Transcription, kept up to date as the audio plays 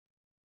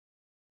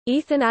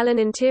Ethan Allen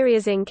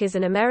Interiors Inc. is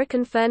an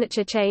American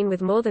furniture chain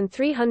with more than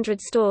 300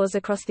 stores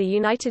across the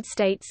United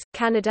States,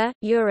 Canada,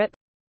 Europe,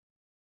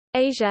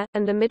 Asia,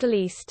 and the Middle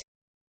East.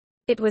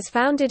 It was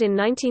founded in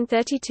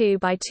 1932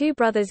 by two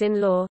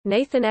brothers-in-law,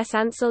 Nathan S.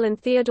 Ansel and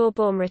Theodore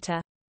Baumritter.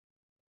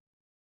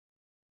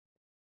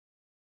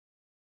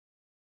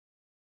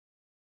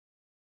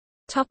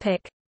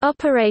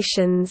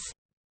 Operations.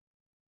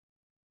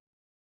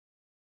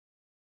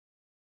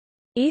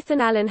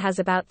 Ethan Allen has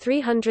about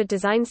 300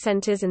 design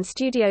centers and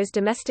studios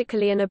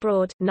domestically and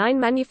abroad, 9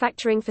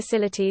 manufacturing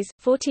facilities,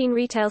 14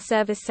 retail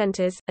service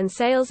centers, and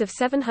sales of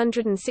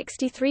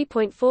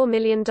 $763.4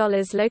 million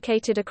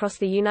located across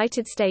the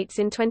United States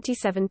in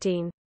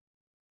 2017.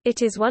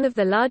 It is one of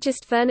the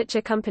largest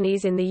furniture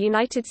companies in the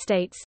United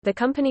States. The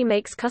company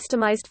makes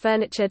customized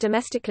furniture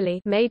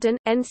domestically, made in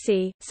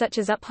NC, such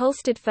as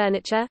upholstered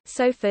furniture,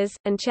 sofas,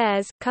 and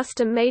chairs,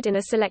 custom made in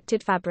a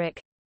selected fabric.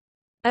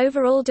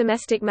 Overall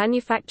domestic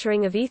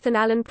manufacturing of Ethan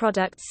Allen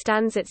products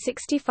stands at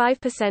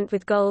 65%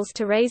 with goals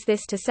to raise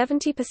this to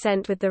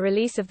 70% with the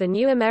release of the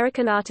new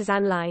American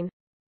Artisan line.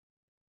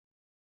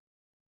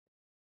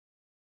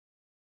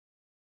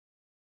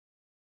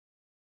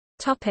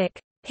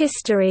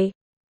 History.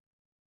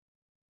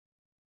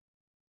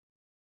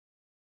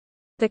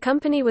 The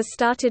company was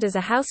started as a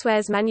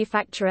housewares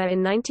manufacturer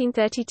in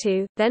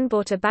 1932, then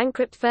bought a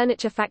bankrupt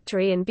furniture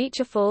factory in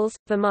Beecher Falls,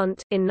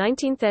 Vermont, in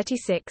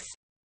 1936.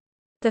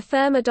 The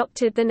firm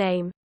adopted the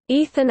name,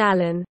 Ethan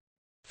Allen,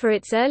 for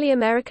its early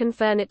American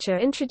furniture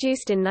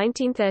introduced in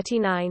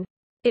 1939.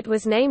 It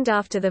was named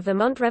after the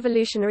Vermont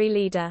Revolutionary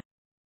leader.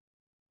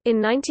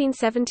 In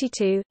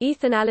 1972,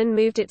 Ethan Allen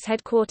moved its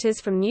headquarters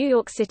from New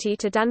York City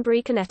to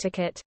Danbury,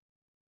 Connecticut.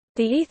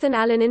 The Ethan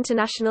Allen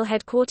International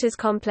Headquarters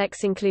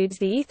complex includes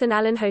the Ethan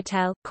Allen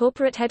Hotel,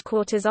 corporate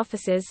headquarters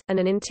offices, and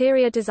an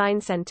interior design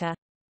center.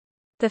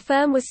 The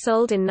firm was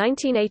sold in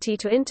 1980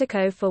 to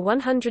Interco for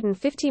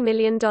 $150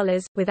 million,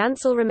 with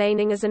Ansel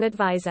remaining as an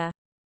advisor.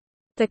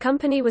 The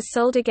company was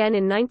sold again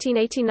in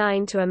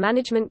 1989 to a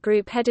management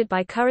group headed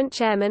by current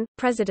chairman,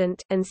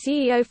 president, and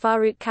CEO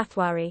Farooq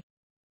Kathwari.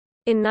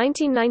 In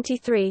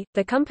 1993,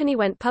 the company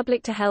went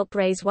public to help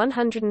raise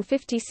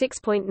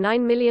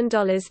 $156.9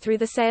 million through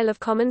the sale of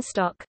common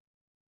stock.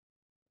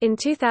 In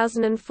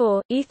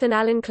 2004, Ethan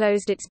Allen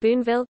closed its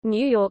Boonville,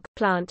 New York,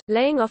 plant,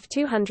 laying off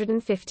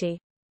 250.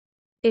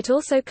 It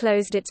also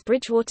closed its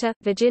Bridgewater,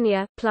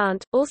 Virginia,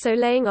 plant, also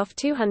laying off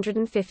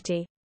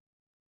 250.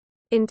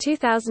 In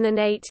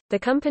 2008, the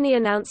company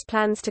announced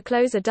plans to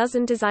close a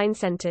dozen design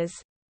centers.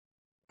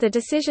 The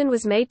decision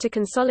was made to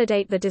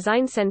consolidate the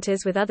design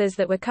centers with others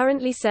that were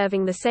currently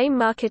serving the same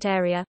market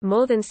area.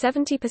 More than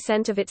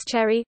 70% of its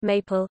cherry,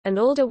 maple, and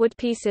alder wood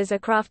pieces are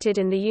crafted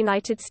in the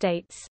United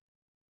States.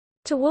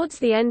 Towards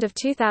the end of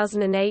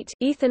 2008,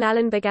 Ethan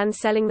Allen began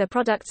selling the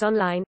products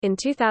online. In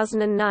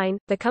 2009,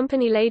 the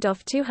company laid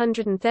off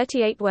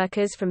 238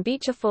 workers from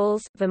Beecher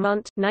Falls,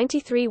 Vermont.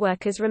 93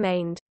 workers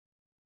remained.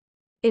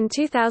 In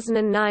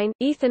 2009,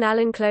 Ethan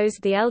Allen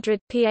closed the Eldred,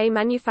 PA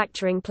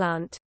manufacturing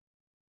plant.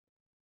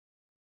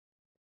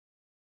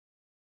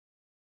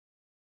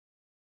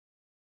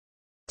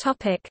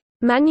 Topic: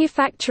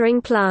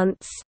 Manufacturing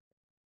plants.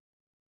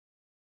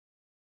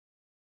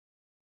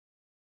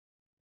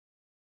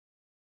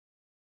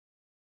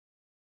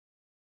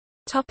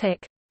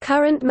 Topic: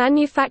 Current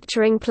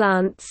manufacturing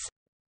plants.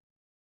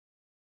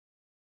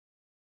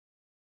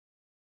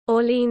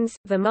 Orleans,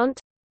 Vermont.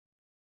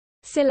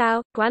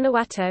 Silao,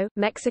 Guanajuato,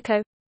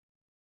 Mexico.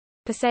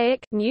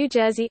 Passaic, New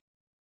Jersey.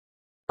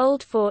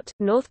 Old Fort,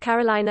 North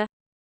Carolina.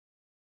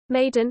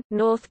 Maiden,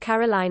 North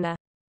Carolina.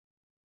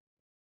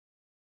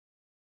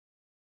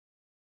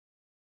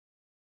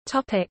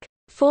 Topic: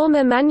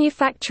 Former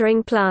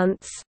manufacturing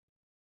plants.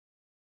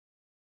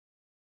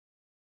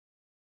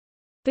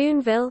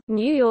 Boonville,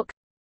 New York.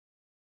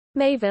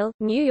 Mayville,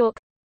 New York.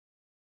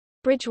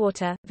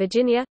 Bridgewater,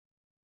 Virginia.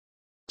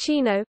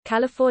 Chino,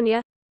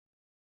 California.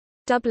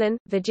 Dublin,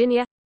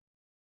 Virginia.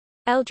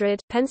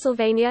 Eldred,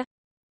 Pennsylvania.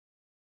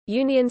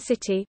 Union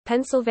City,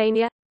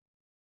 Pennsylvania.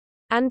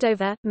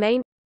 Andover,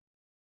 Maine.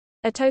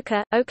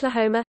 Atoka,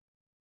 Oklahoma.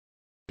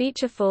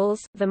 Beecher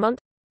Falls, Vermont.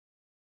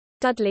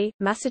 Dudley,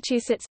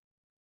 Massachusetts.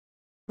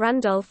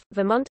 Randolph,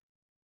 Vermont.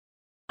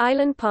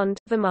 Island Pond,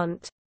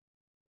 Vermont.